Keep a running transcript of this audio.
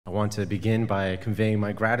want to begin by conveying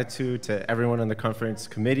my gratitude to everyone on the conference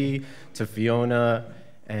committee, to Fiona,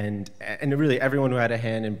 and really everyone who had a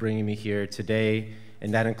hand in bringing me here today.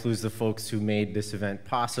 And that includes the folks who made this event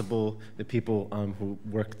possible, the people who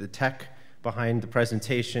worked the tech behind the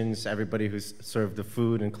presentations, everybody who's served the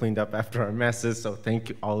food and cleaned up after our messes. So thank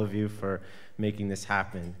you, all of you, for making this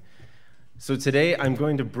happen. So today I'm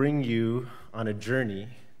going to bring you on a journey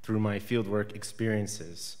through my fieldwork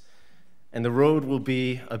experiences. And the road will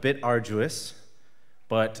be a bit arduous,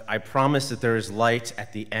 but I promise that there is light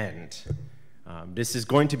at the end. This is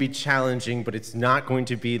going to be challenging, but it's not going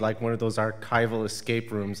to be like one of those archival escape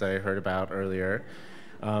rooms that I heard about earlier.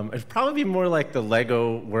 It'd probably be more like the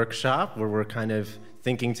Lego workshop, where we're kind of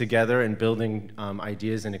thinking together and building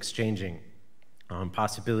ideas and exchanging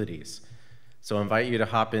possibilities. So I invite you to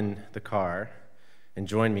hop in the car and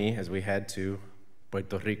join me as we head to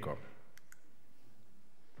Puerto Rico.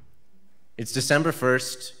 It's December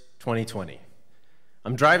 1st, 2020.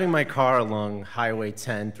 I'm driving my car along Highway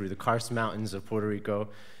 10 through the Karst Mountains of Puerto Rico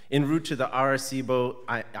en route to the Arecibo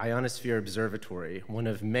Ionosphere Observatory, one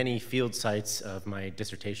of many field sites of my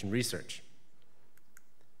dissertation research.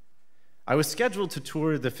 I was scheduled to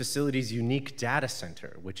tour the facility's unique data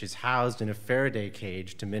center, which is housed in a Faraday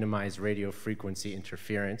cage to minimize radio frequency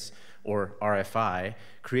interference, or RFI,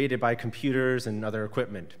 created by computers and other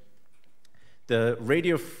equipment. The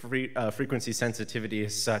radio frequency sensitivity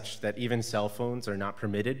is such that even cell phones are not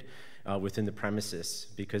permitted within the premises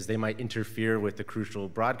because they might interfere with the crucial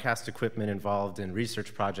broadcast equipment involved in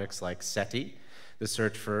research projects like SETI, the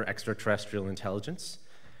Search for Extraterrestrial Intelligence.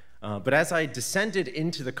 But as I descended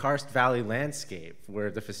into the Karst Valley landscape where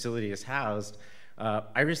the facility is housed,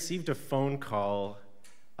 I received a phone call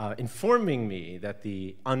informing me that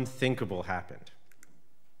the unthinkable happened.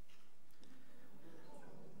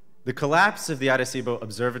 The collapse of the Arecibo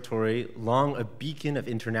Observatory, long a beacon of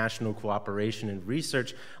international cooperation and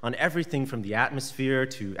research on everything from the atmosphere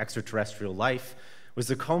to extraterrestrial life, was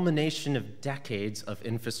the culmination of decades of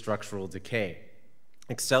infrastructural decay,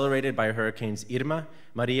 accelerated by Hurricanes Irma,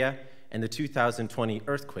 Maria, and the 2020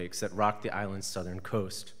 earthquakes that rocked the island's southern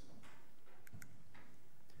coast.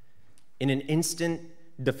 In an instant,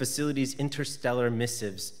 the facility's interstellar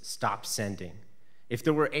missives stopped sending. If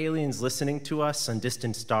there were aliens listening to us on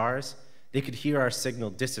distant stars, they could hear our signal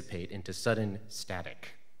dissipate into sudden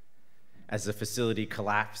static as the facility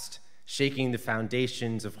collapsed, shaking the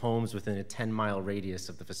foundations of homes within a 10-mile radius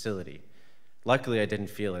of the facility. Luckily, I didn't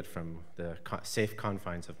feel it from the safe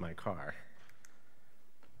confines of my car.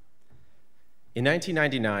 In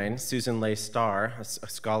 1999, Susan Leigh Starr, a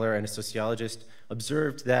scholar and a sociologist,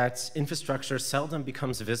 observed that infrastructure seldom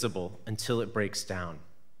becomes visible until it breaks down.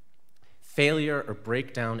 Failure or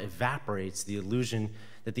breakdown evaporates the illusion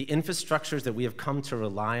that the infrastructures that we have come to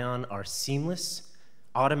rely on are seamless,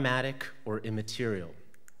 automatic, or immaterial.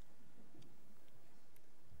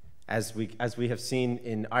 As we have seen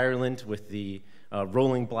in Ireland with the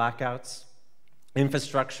rolling blackouts,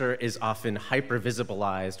 infrastructure is often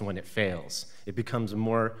hyper-visibilized when it fails. It becomes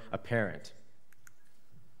more apparent.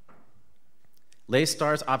 Leigh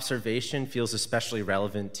Starr's observation feels especially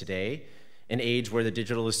relevant today, an age where the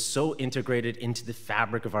digital is so integrated into the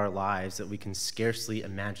fabric of our lives that we can scarcely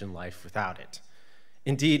imagine life without it.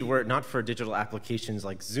 Indeed, were it not for digital applications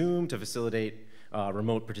like Zoom to facilitate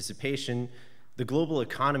remote participation, the global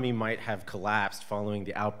economy might have collapsed following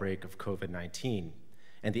the outbreak of COVID-19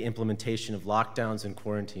 and the implementation of lockdowns and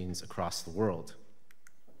quarantines across the world.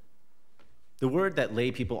 The word that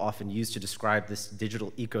lay people often use to describe this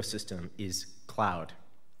digital ecosystem is cloud,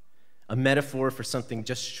 a metaphor for something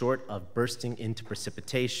just short of bursting into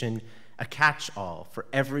precipitation, a catch-all for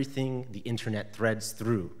everything the internet threads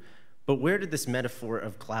through. But where did this metaphor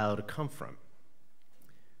of cloud come from?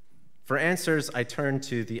 For answers, I turn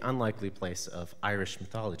to the unlikely place of Irish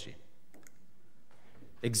mythology.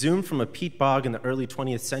 Exhumed from a peat bog in the early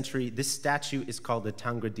 20th century, this statue is called the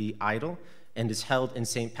Tangradi Idol and is held in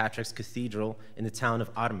St. Patrick's Cathedral in the town of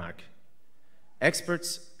Armagh.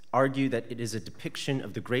 Experts argue that it is a depiction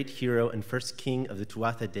of the great hero and first king of the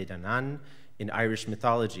Tuatha De Danann in Irish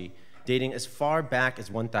mythology, dating as far back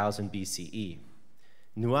as 1000 BCE.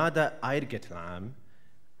 Nuada Airgetlam,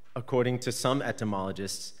 according to some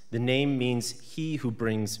etymologists, the name means he who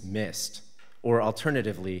brings mist, or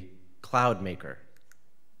alternatively, cloud maker.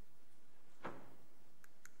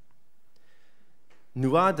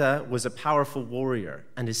 Nuada was a powerful warrior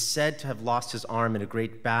and is said to have lost his arm in a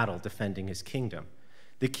great battle defending his kingdom.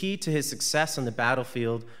 The key to his success on the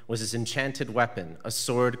battlefield was his enchanted weapon, a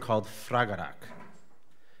sword called Fragarak,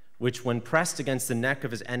 which when pressed against the neck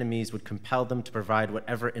of his enemies would compel them to provide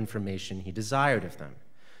whatever information he desired of them.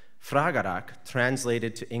 Fragarak,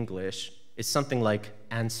 translated to English, is something like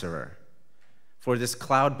answerer. For this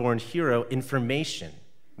cloud-born hero, information,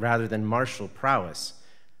 rather than martial prowess,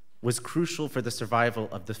 was crucial for the survival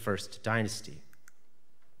of the first dynasty.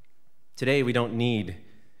 Today, we don't need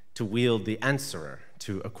to wield the answerer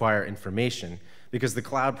to acquire information because the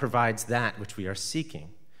cloud provides that which we are seeking.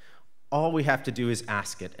 All we have to do is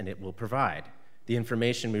ask it, and it will provide the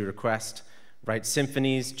information we request, write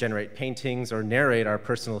symphonies, generate paintings, or narrate our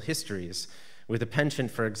personal histories with a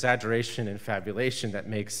penchant for exaggeration and fabulation that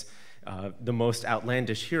makes the most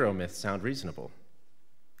outlandish hero myths sound reasonable.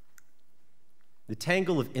 The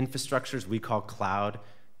tangle of infrastructures we call cloud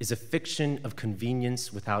is a fiction of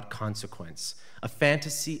convenience without consequence, a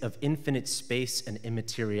fantasy of infinite space and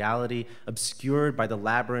immateriality obscured by the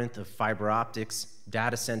labyrinth of fiber optics,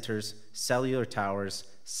 data centers, cellular towers,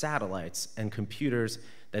 satellites, and computers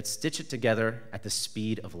that stitch it together at the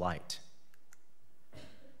speed of light.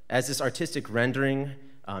 As this artistic rendering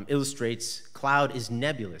illustrates, cloud is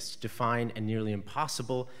nebulous, defined, and nearly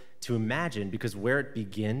impossible to imagine because where it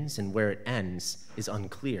begins and where it ends is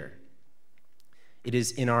unclear. It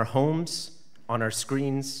is in our homes, on our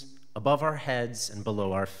screens, above our heads, and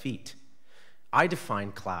below our feet. I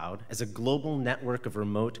define cloud as a global network of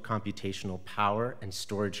remote computational power and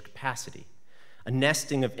storage capacity, a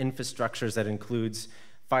nesting of infrastructures that includes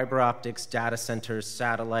fiber optics, data centers,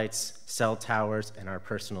 satellites, cell towers, and our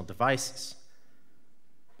personal devices.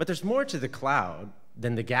 But there's more to the cloud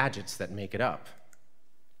than the gadgets that make it up.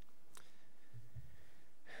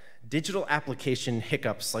 Digital application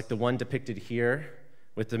hiccups like the one depicted here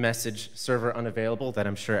with the message server unavailable that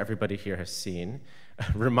I'm sure everybody here has seen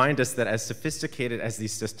remind us that as sophisticated as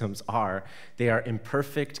these systems are, they are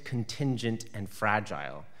imperfect, contingent, and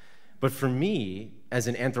fragile. But for me, as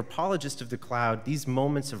an anthropologist of the cloud, these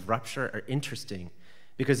moments of rupture are interesting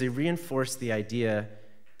because they reinforce the idea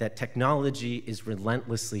that technology is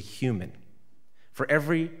relentlessly human. For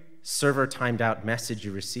every server timed out message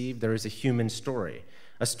you receive, there is a human story,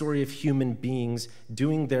 a story of human beings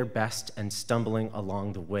doing their best and stumbling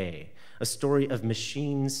along the way, a story of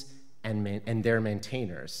machines and their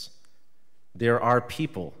maintainers. There are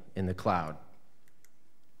people in the cloud.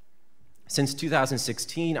 Since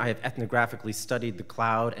 2016, I have ethnographically studied the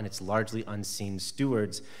cloud and its largely unseen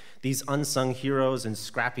stewards, these unsung heroes and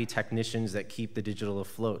scrappy technicians that keep the digital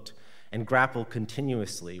afloat and grapple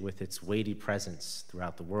continuously with its weighty presence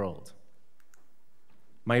throughout the world.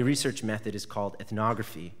 My research method is called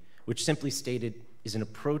ethnography, which simply stated is an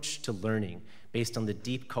approach to learning based on the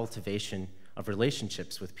deep cultivation of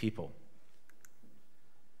relationships with people.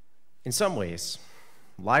 In some ways,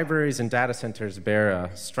 libraries and data centers bear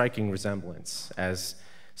a striking resemblance as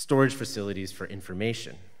storage facilities for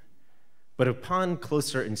information. But upon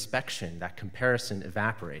closer inspection, that comparison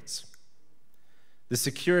evaporates. The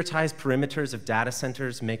securitized perimeters of data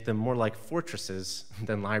centers make them more like fortresses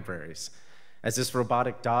than libraries, as this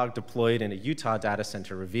robotic dog deployed in a Utah data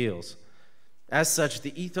center reveals. As such,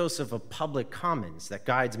 the ethos of a public commons that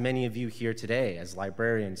guides many of you here today as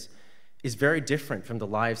librarians is very different from the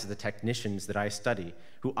lives of the technicians that I study,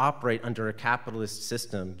 who operate under a capitalist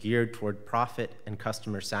system geared toward profit and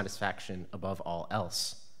customer satisfaction above all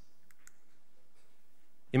else.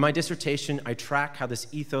 In my dissertation, I track how this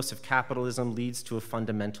ethos of capitalism leads to a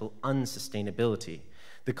fundamental unsustainability.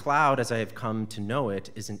 The cloud, as I have come to know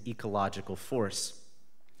it, is an ecological force.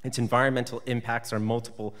 Its environmental impacts are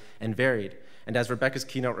multiple and varied, and as Rebecca's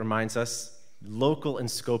keynote reminds us, local in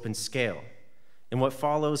scope and scale. In what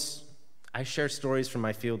follows, I share stories from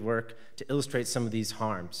my field work to illustrate some of these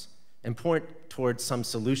harms and point towards some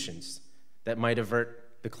solutions that might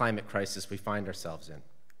avert the climate crisis we find ourselves in.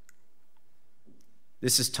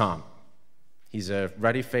 This is Tom. He's a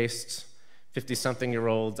ruddy-faced,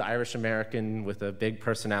 50-something-year-old Irish-American with a big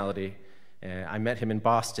personality. I met him in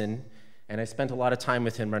Boston, and I spent a lot of time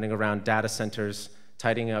with him running around data centers,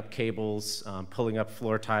 tidying up cables, pulling up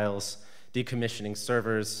floor tiles, decommissioning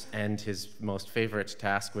servers, and his most favorite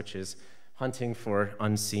task, which is hunting for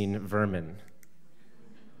unseen vermin.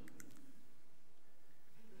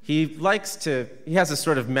 He has a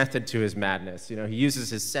sort of method to his madness. You know, he uses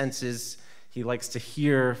his senses. He likes to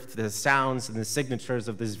hear the sounds and the signatures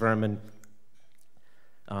of these vermin.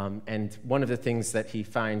 And one of the things that he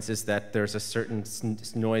finds is that there's a certain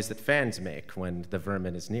noise that fans make when the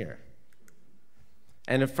vermin is near.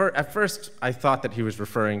 And at first, I thought that he was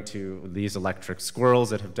referring to these electric squirrels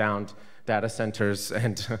that have downed data centers,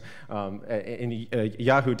 and in a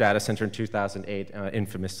Yahoo data center in 2008,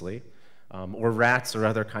 infamously, or rats or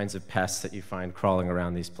other kinds of pests that you find crawling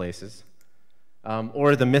around these places.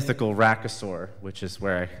 Or the mythical racosaur, which is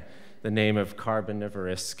where the name of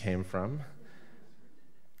Carbonivorous came from.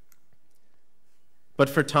 But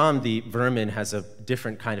for Tom, the vermin has a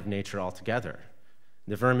different kind of nature altogether.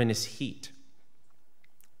 The vermin is heat.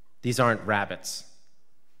 These aren't rabbits.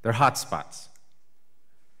 They're hotspots.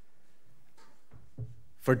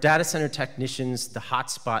 For data center technicians, the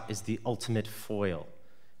hotspot is the ultimate foil.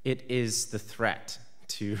 It is the threat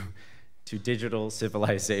to digital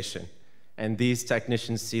civilization. And these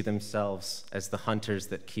technicians see themselves as the hunters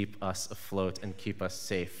that keep us afloat and keep us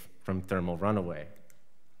safe from thermal runaway.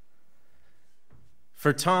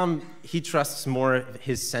 For Tom, he trusts more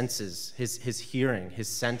his senses, his hearing, his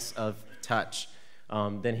sense of touch,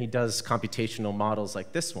 than he does computational models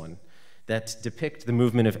like this one that depict the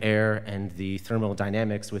movement of air and the thermal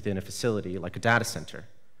dynamics within a facility like a data center.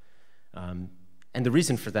 And the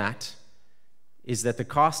reason for that is that the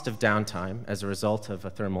cost of downtime as a result of a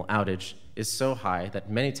thermal outage is so high that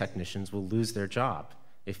many technicians will lose their job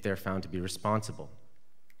if they're found to be responsible.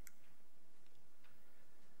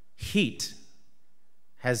 Heat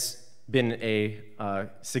has been a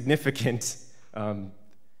significant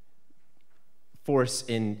force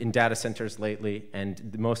in data centers lately,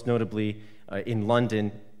 and most notably in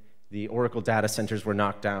London, the Oracle data centers were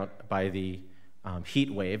knocked out by the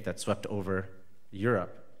heat wave that swept over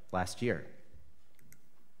Europe last year.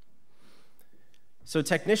 So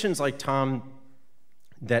technicians like Tom,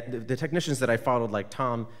 the technicians that I followed like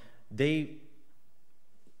Tom, they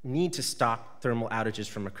need to stop thermal outages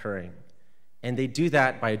from occurring. And they do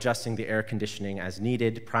that by adjusting the air conditioning as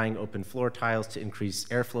needed, prying open floor tiles to increase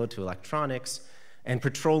airflow to electronics, and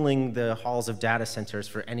patrolling the halls of data centers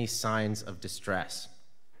for any signs of distress.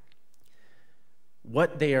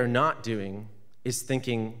 What they are not doing is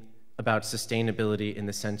thinking about sustainability in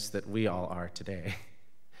the sense that we all are today.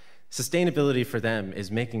 Sustainability for them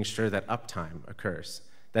is making sure that uptime occurs,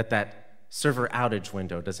 that server outage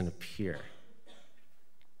window doesn't appear.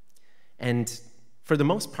 And for the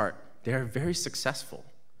most part, they are very successful,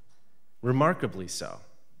 remarkably so.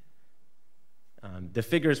 The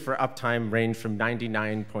figures for uptime range from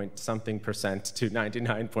 99-point-something% to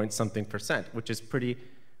 99-point-something%, which is pretty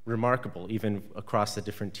remarkable, even across the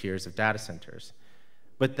different tiers of data centers.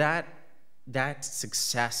 But that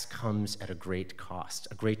success comes at a great cost,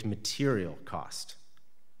 a great material cost.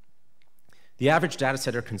 The average data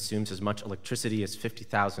center consumes as much electricity as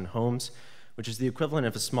 50,000 homes, which is the equivalent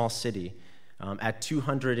of a small city. At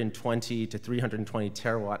 220 to 320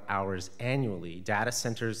 terawatt hours annually, data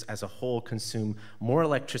centers as a whole consume more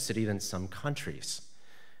electricity than some countries.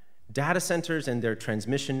 Data centers and their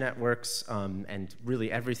transmission networks, and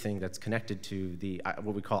really everything that's connected to the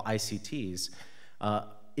what we call ICTs,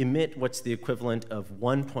 emit what's the equivalent of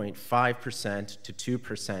 1.5% to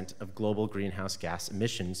 2% of global greenhouse gas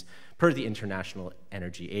emissions per the International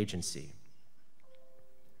Energy Agency.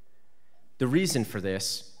 The reason for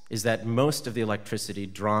this is that most of the electricity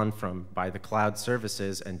drawn by the cloud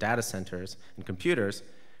services and data centers and computers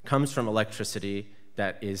comes from electricity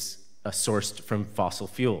that is sourced from fossil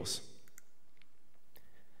fuels.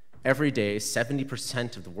 Every day,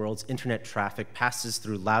 70% of the world's internet traffic passes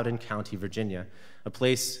through Loudoun County, Virginia, a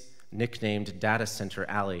place nicknamed Data Center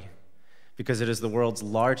Alley, because it is the world's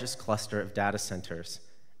largest cluster of data centers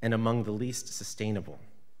and among the least sustainable.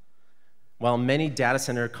 While many data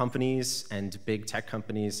center companies and big tech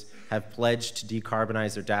companies have pledged to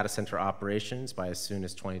decarbonize their data center operations by as soon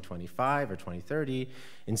as 2025 or 2030,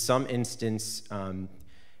 in some instance,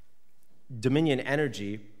 Dominion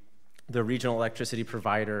Energy, the regional electricity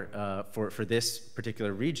provider for this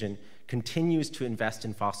particular region, continues to invest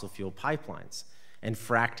in fossil fuel pipelines and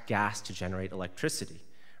fracked gas to generate electricity,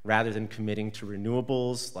 rather than committing to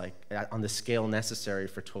renewables on the scale necessary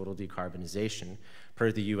for total decarbonization, per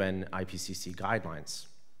the UN IPCC guidelines.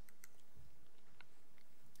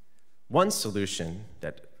 One solution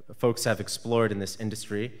that folks have explored in this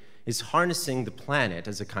industry is harnessing the planet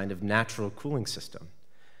as a kind of natural cooling system.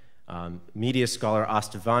 Media scholar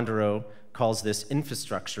Asta Vanderoe calls this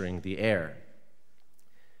infrastructuring the air.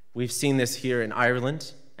 We've seen this here in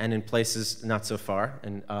Ireland and in places not so far,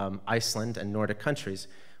 in Iceland and Nordic countries,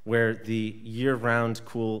 where the year-round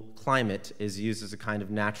cool climate is used as a kind of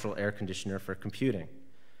natural air conditioner for computing.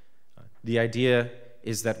 The idea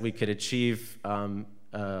is that we could achieve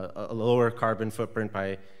a lower carbon footprint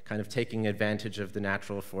by kind of taking advantage of the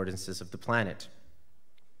natural affordances of the planet.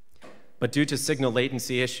 But due to signal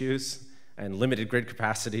latency issues and limited grid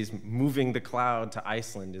capacities, moving the cloud to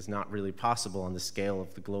Iceland is not really possible on the scale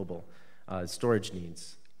of the global storage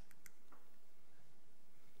needs.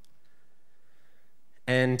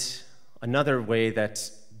 And another way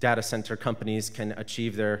that data center companies can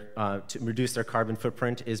achieve to reduce their carbon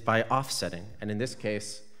footprint is by offsetting. And in this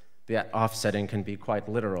case, that offsetting can be quite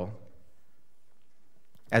literal.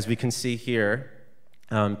 As we can see here,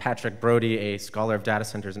 Patrick Brodie, a scholar of data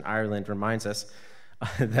centers in Ireland, reminds us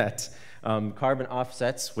that carbon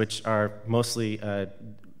offsets, which are mostly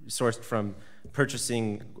sourced from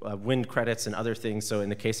purchasing wind credits and other things, so in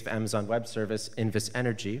the case of Amazon Web Service, Invis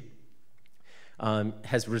Energy,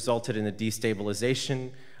 has resulted in the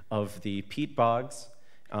destabilization of the peat bogs,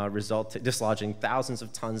 dislodging thousands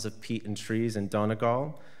of tons of peat and trees in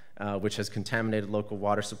Donegal, which has contaminated local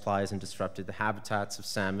water supplies and disrupted the habitats of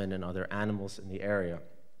salmon and other animals in the area.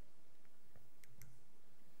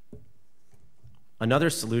 Another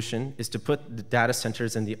solution is to put the data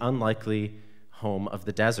centers in the unlikely home of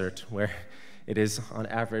the desert, where it is on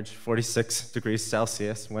average 46 degrees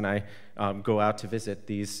Celsius when I go out to visit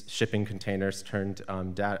these shipping containers turned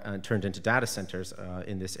into data centers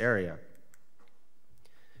in this area.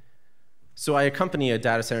 So I accompany a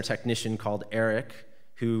data center technician called Eric,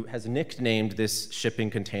 who has nicknamed this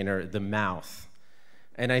shipping container the Mouth.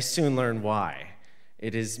 And I soon learn why.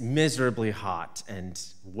 It is miserably hot and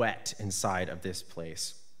wet inside of this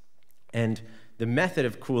place. And the method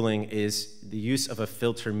of cooling is the use of a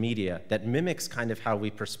filter media that mimics kind of how we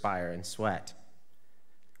perspire and sweat.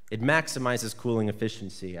 It maximizes cooling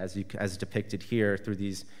efficiency, as depicted here, through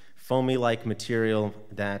these foamy-like material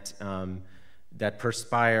that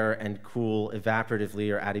perspire and cool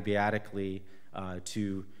evaporatively or adiabatically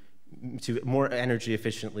to more energy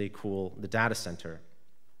efficiently cool the data center.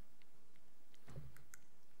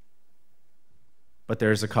 But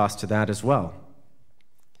there is a cost to that as well.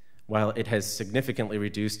 While it has significantly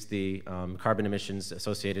reduced the carbon emissions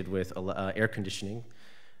associated with air conditioning,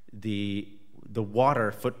 the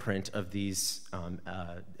water footprint of these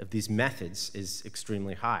methods is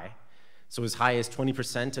extremely high. So as high as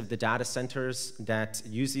 20% of the data centers that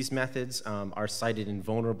use these methods are sited in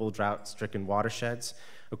vulnerable, drought-stricken watersheds,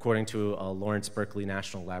 according to a Lawrence Berkeley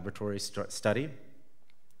National Laboratory study.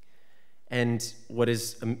 And what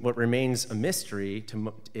remains a mystery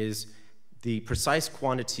is the precise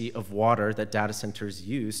quantity of water that data centers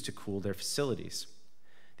use to cool their facilities.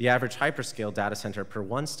 The average hyperscale data center per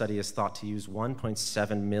one study is thought to use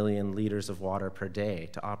 1.7 million liters of water per day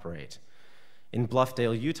to operate. In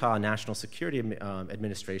Bluffdale, Utah, a National Security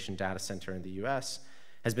Administration data center in the US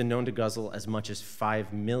has been known to guzzle as much as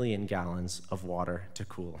 5 million gallons of water to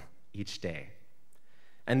cool each day.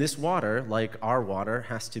 And this water, like our water,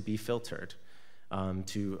 has to be filtered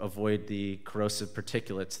to avoid the corrosive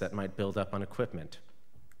particulates that might build up on equipment.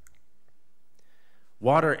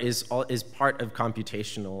 Water is part of the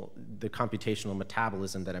computational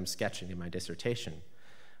metabolism that I'm sketching in my dissertation.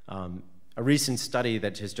 A recent study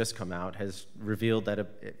that has just come out has revealed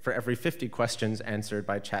that for every 50 questions answered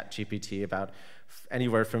by ChatGPT, about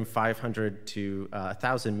anywhere from 500 to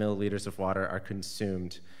 1,000 milliliters of water are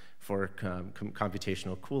consumed for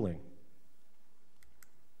computational cooling.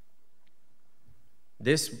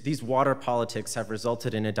 These water politics have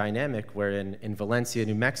resulted in a dynamic wherein in Valencia,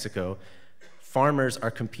 New Mexico, farmers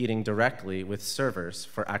are competing directly with servers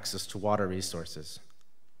for access to water resources.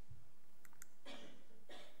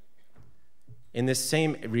 In this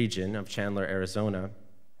same region of Chandler, Arizona,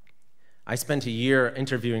 I spent a year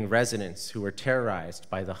interviewing residents who were terrorized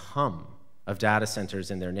by the hum of data centers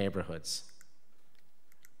in their neighborhoods.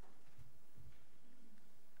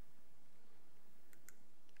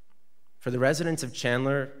 For the residents of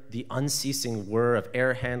Chandler, the unceasing whir of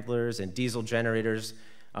air handlers and diesel generators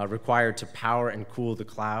required to power and cool the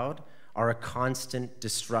cloud are a constant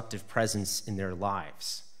disruptive presence in their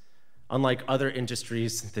lives. Unlike other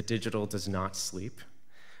industries, the digital does not sleep.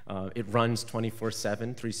 It runs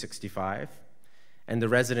 24/7, 365, and the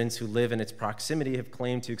residents who live in its proximity have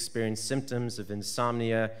claimed to experience symptoms of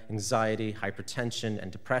insomnia, anxiety, hypertension,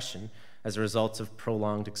 and depression as a result of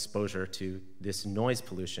prolonged exposure to this noise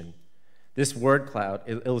pollution. This word cloud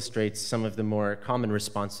illustrates some of the more common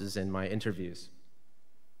responses in my interviews.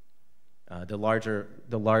 The larger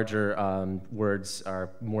words are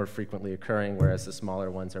more frequently occurring, whereas the smaller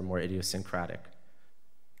ones are more idiosyncratic.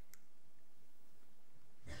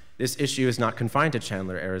 This issue is not confined to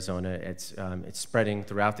Chandler, Arizona. It's spreading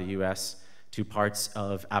throughout the US to parts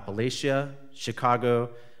of Appalachia,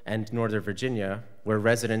 Chicago, and Northern Virginia, where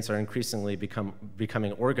residents are increasingly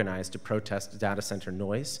becoming organized to protest data center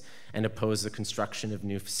noise and oppose the construction of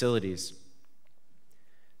new facilities.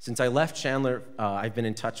 Since I left Chandler, I've been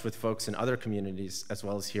in touch with folks in other communities, as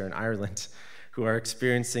well as here in Ireland, who are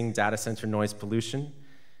experiencing data center noise pollution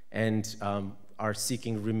and are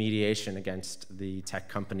seeking remediation against the tech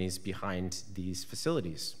companies behind these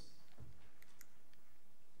facilities.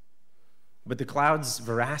 But the cloud's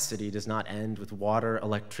veracity does not end with water,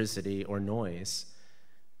 electricity, or noise.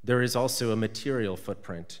 There is also a material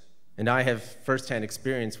footprint. And I have firsthand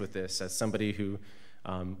experience with this as somebody who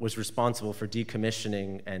was responsible for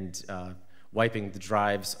decommissioning and wiping the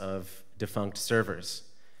drives of defunct servers.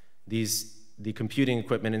 The computing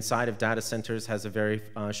equipment inside of data centers has a very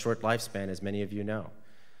short lifespan, as many of you know.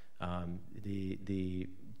 The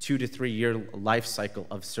 2 to 3 year life cycle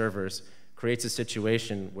of servers creates a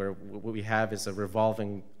situation where what we have is a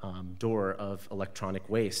revolving door of electronic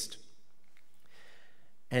waste.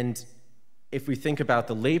 And if we think about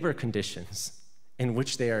the labor conditions in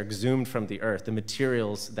which they are exhumed from the earth, the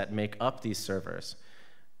materials that make up these servers,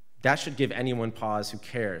 that should give anyone pause who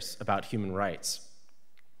cares about human rights.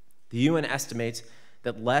 The UN estimates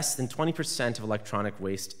that less than 20% of electronic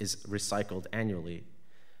waste is recycled annually.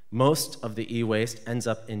 Most of the e-waste ends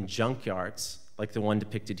up in junkyards, like the one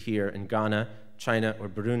depicted here in Ghana, China, or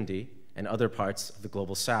Burundi, and other parts of the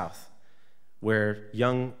global south, where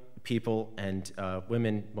young people and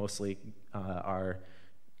women mostly are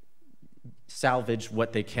salvage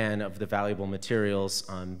what they can of the valuable materials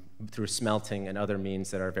through smelting and other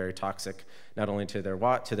means that are very toxic, not only to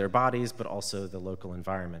their bodies, but also the local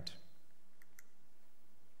environment.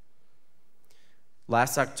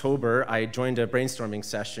 Last October, I joined a brainstorming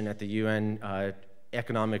session at the UN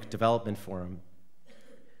Economic Development Forum,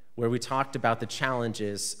 where we talked about the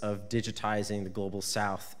challenges of digitizing the global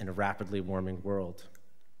south in a rapidly warming world.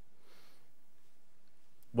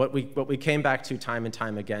 What we came back to time and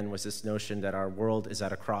time again was this notion that our world is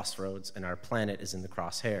at a crossroads and our planet is in the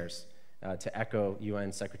crosshairs, to echo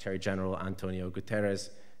UN Secretary General Antonio Guterres'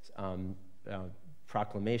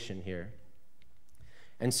 proclamation here.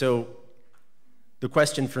 And so the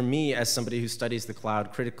question for me as somebody who studies the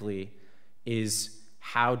cloud critically is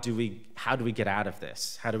how do we get out of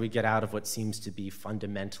this? How do we get out of what seems to be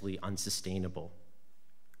fundamentally unsustainable?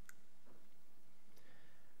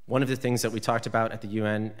 One of the things that we talked about at the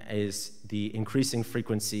UN is the increasing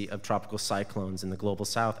frequency of tropical cyclones in the global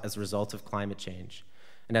south as a result of climate change.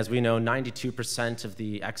 And as we know, 92% of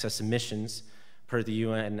the excess emissions per the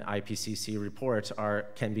UN IPCC report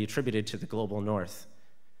can be attributed to the global north.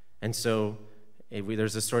 And so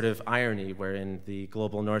there's a sort of irony wherein the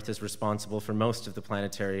global north is responsible for most of the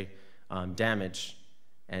planetary damage,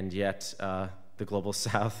 and yet the global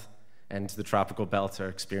south and the tropical belt are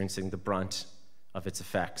experiencing the brunt of its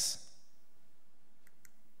effects.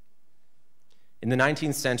 In the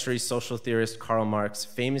 19th century, social theorist Karl Marx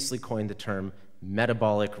famously coined the term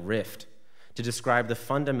metabolic rift to describe the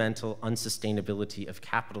fundamental unsustainability of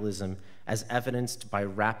capitalism as evidenced by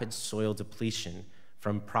rapid soil depletion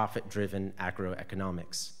from profit-driven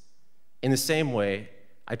agroeconomics. In the same way,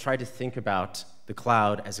 I try to think about the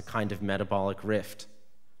cloud as a kind of metabolic rift.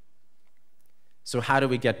 So how do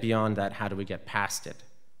we get beyond that? How do we get past it?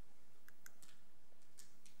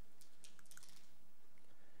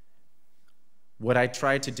 What I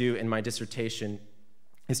tried to do in my dissertation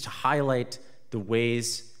is to highlight the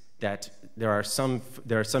ways that there are some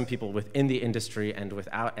people within the industry and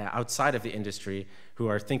outside of the industry who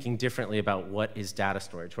are thinking differently about what is data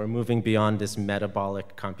storage, who are moving beyond this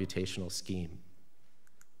metabolic computational scheme.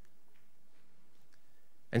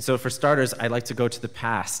 And so for starters, I'd like to go to the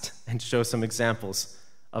past and show some examples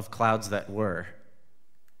of clouds that were.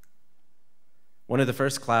 One of the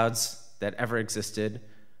first clouds that ever existed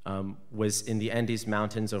was in the Andes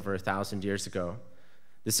Mountains over 1,000 years ago.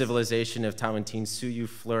 The civilization of Tawantinsuyu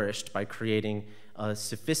flourished by creating a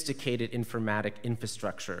sophisticated informatic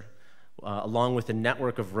infrastructure, along with a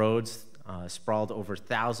network of roads sprawled over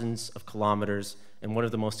thousands of kilometers in one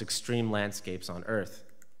of the most extreme landscapes on Earth.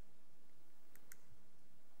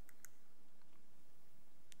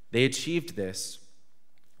 They achieved this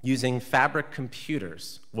using fabric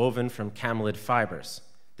computers woven from camelid fibers.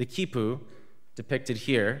 The quipu, depicted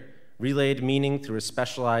here, relayed meaning through a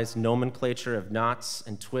specialized nomenclature of knots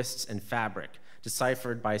and twists and fabric,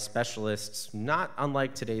 deciphered by specialists not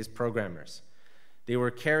unlike today's programmers. They were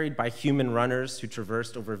carried by human runners who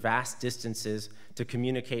traversed over vast distances to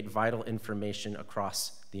communicate vital information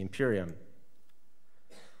across the Imperium.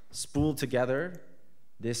 Spooled together,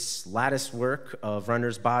 this lattice work of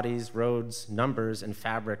runners' bodies, roads, numbers, and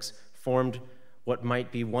fabrics formed what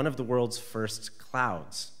might be one of the world's first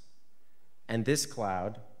clouds. And this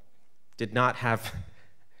cloud did not have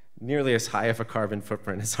nearly as high of a carbon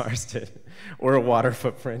footprint as ours did, or a water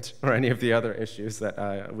footprint, or any of the other issues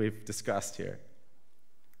that we've discussed here.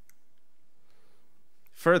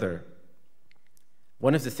 Further,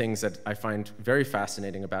 one of the things that I find very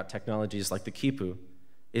fascinating about technologies like the quipu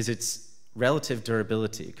is its relative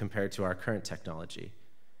durability compared to our current technology.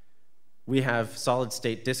 We have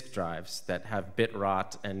solid-state disk drives that have bit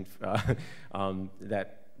rot and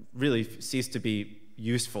that really cease to be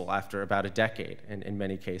useful after about a decade in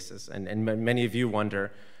many cases. And many of you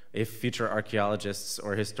wonder, if future archaeologists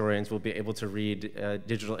or historians will be able to read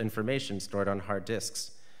digital information stored on hard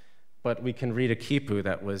disks. But we can read a quipu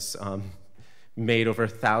that was made over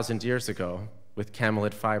 1,000 years ago with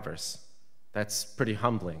camelid fibers. That's pretty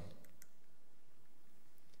humbling.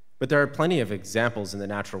 But there are plenty of examples in the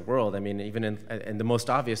natural world. I mean, even and the most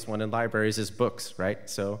obvious one in libraries is books, right?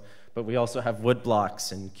 But we also have wood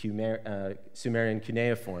blocks and Sumerian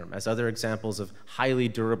cuneiform as other examples of highly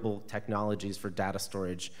durable technologies for data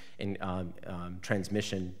storage and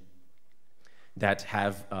transmission that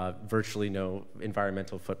have virtually no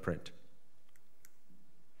environmental footprint.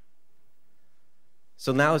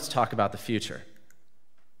 So now let's talk about the future.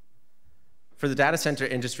 For the data center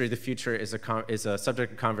industry, the future is a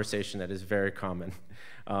subject of conversation that is very common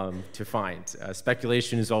to find.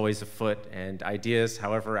 Speculation is always afoot, and ideas,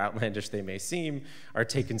 however outlandish they may seem, are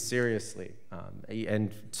taken seriously.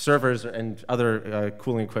 And servers and other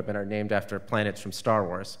cooling equipment are named after planets from Star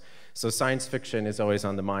Wars. So science fiction is always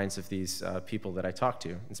on the minds of these people that I talk to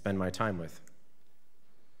and spend my time with.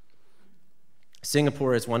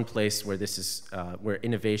 Singapore is one place where where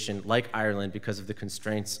innovation, like Ireland, because of the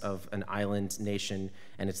constraints of an island nation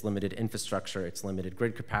and its limited infrastructure, its limited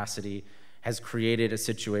grid capacity, has created a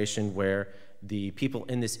situation where the people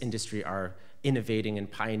in this industry are innovating and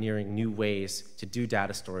pioneering new ways to do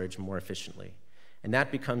data storage more efficiently. And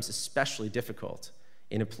that becomes especially difficult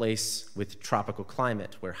in a place with tropical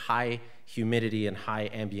climate, where high humidity and high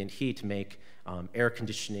ambient heat make air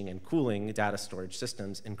conditioning and cooling data storage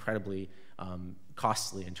systems incredibly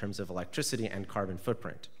costly in terms of electricity and carbon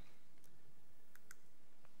footprint.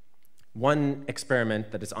 One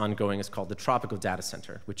experiment that is ongoing is called the Tropical Data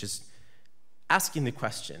Center, which is asking the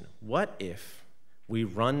question, what if we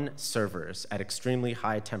run servers at extremely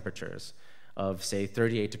high temperatures of, say,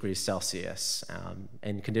 38 degrees Celsius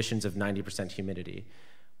and conditions of 90% humidity?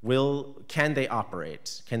 Can they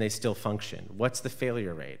operate? Can they still function? What's the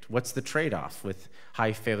failure rate? What's the trade-off with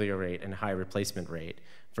high failure rate and high replacement rate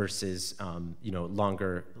versus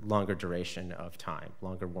longer duration of time,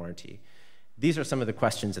 longer warranty? These are some of the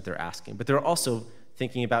questions that they're asking, but they're also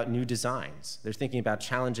thinking about new designs. They're thinking about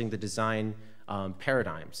challenging the design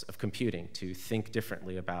paradigms of computing to think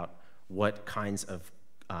differently about what kinds of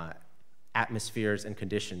atmospheres and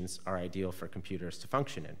conditions are ideal for computers to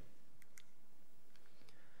function in.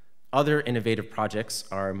 Other innovative projects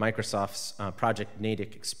are Microsoft's Project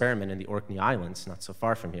Natick experiment in the Orkney Islands, not so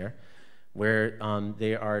far from here, where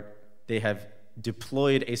they have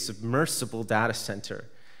deployed a submersible data center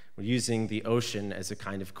using the ocean as a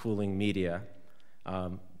kind of cooling media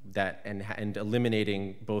and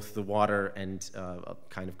eliminating both the water and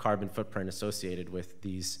kind of carbon footprint associated with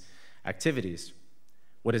these activities.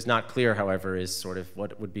 What is not clear, however, is sort of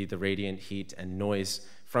what would be the radiant heat and noise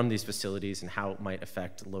from these facilities and how it might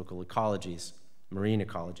affect local ecologies, marine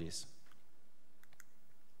ecologies.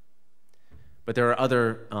 But there are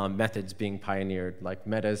other methods being pioneered, like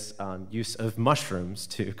Meta's use of mushrooms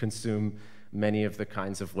to consume many of the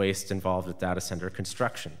kinds of waste involved with data center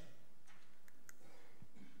construction.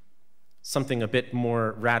 Something a bit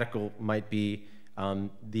more radical might be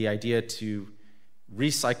the idea to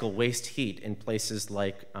recycle waste heat in places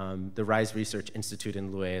like the RISE Research Institute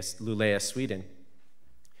in Luleå, Sweden,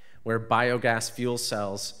 where biogas fuel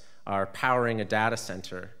cells are powering a data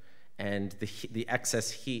center, and the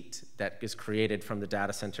excess heat that is created from the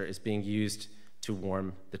data center is being used to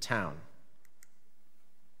warm the town.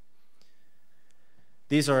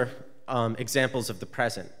 These are examples of the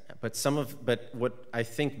present, but what I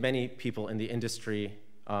think many people in the industry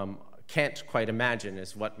can't quite imagine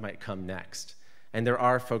is what might come next. And there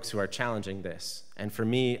are folks who are challenging this. And for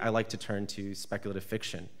me, I like to turn to speculative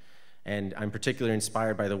fiction. And I'm particularly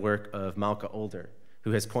inspired by the work of Malka Older,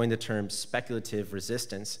 who has coined the term speculative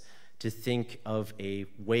resistance to think of a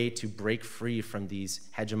way to break free from these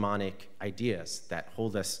hegemonic ideas that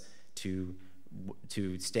hold us to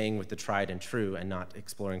staying with the tried and true and not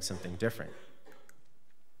exploring something different.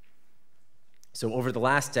 So over the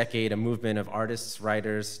last decade, a movement of artists,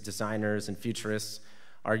 writers, designers, and futurists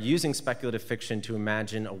are using speculative fiction to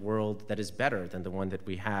imagine a world that is better than the one that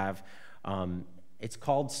we have. It's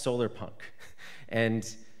called solarpunk, and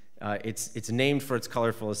it's named for its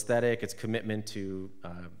colorful aesthetic, its commitment to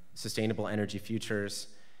sustainable energy futures,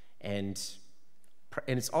 and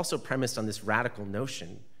it's also premised on this radical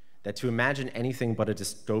notion that to imagine anything but a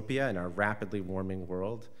dystopia in our rapidly warming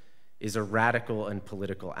world is a radical and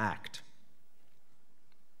political act.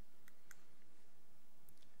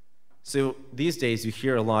 So these days you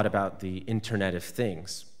hear a lot about the Internet of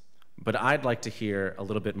Things, but I'd like to hear a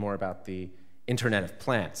little bit more about the Internet of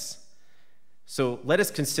Plants. So let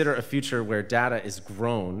us consider a future where data is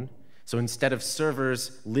grown So instead of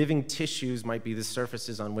servers, living tissues might be the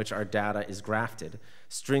surfaces on which our data is grafted.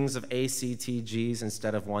 Strings of ACTGs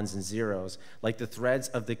instead of ones and zeros. Like the threads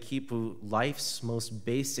of the quipu, life's most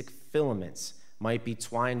basic filaments might be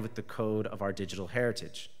twined with the code of our digital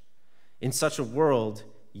heritage. In such a world,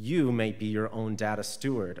 you may be your own data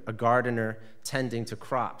steward, a gardener tending to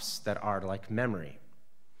crops that are like memory.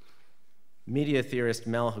 Media theorist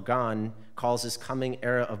Mel Hagan calls this coming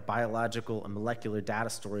era of biological and molecular data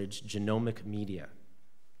storage genomic media.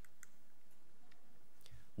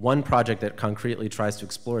 One project that concretely tries to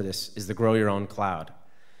explore this is the Grow Your Own Cloud.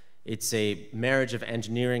 It's a marriage of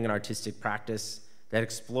engineering and artistic practice that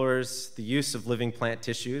explores the use of living plant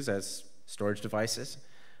tissues as storage devices.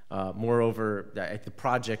 Moreover, the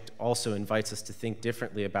project also invites us to think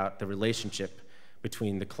differently about the relationship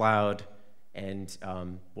between the cloud and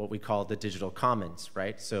what we call the digital commons,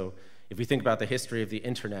 right? So if we think about the history of the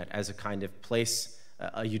internet as a kind of place,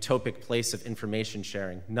 a utopic place of information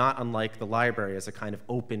sharing, not unlike the library as a kind of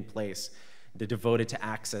open place devoted to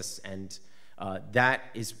access, and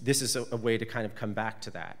this is a way to kind of come back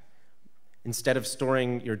to that. Instead of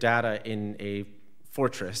storing your data in a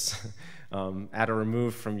fortress at or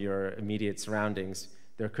removed from your immediate surroundings,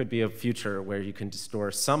 there could be a future where you can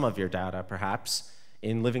store some of your data, perhaps,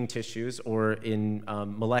 in living tissues or in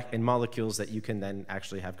molecules that you can then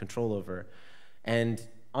actually have control over. And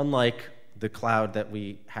unlike the cloud that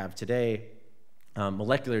we have today,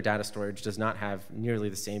 molecular data storage does not have nearly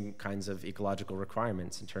the same kinds of ecological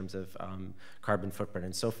requirements in terms of carbon footprint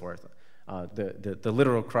and so forth. The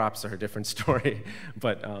literal crops are a different story,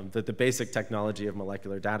 but the basic technology of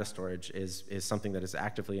molecular data storage is something that is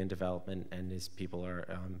actively in development and people are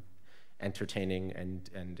entertaining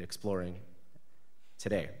and exploring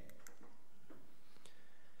today.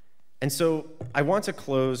 And so I want to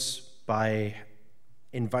close by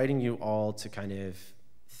inviting you all to kind of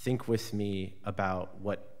think with me about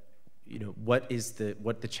what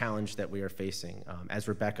the challenge that we are facing, as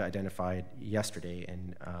Rebecca identified yesterday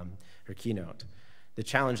in her keynote. The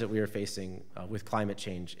challenge that we are facing with climate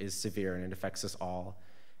change is severe and it affects us all.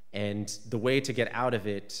 And the way to get out of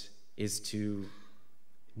it is to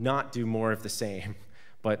not do more of the same,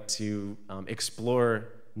 but to explore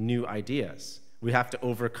new ideas. We have to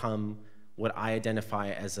overcome what I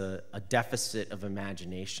identify as a deficit of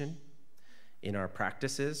imagination in our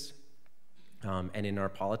practices, and in our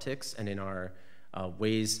politics, and in our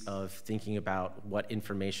ways of thinking about what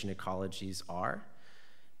information ecologies are.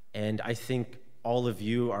 And I think all of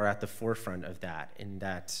you are at the forefront of that, in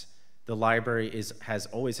that the library has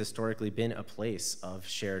always historically been a place of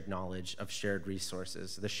shared knowledge, of shared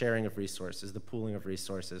resources, the sharing of resources, the pooling of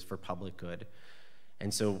resources for public good.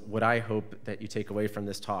 And so what I hope that you take away from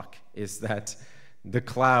this talk is that the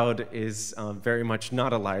cloud is very much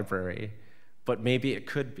not a library, but maybe it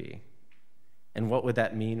could be. And what would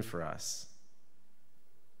that mean for us?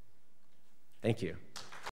 Thank you.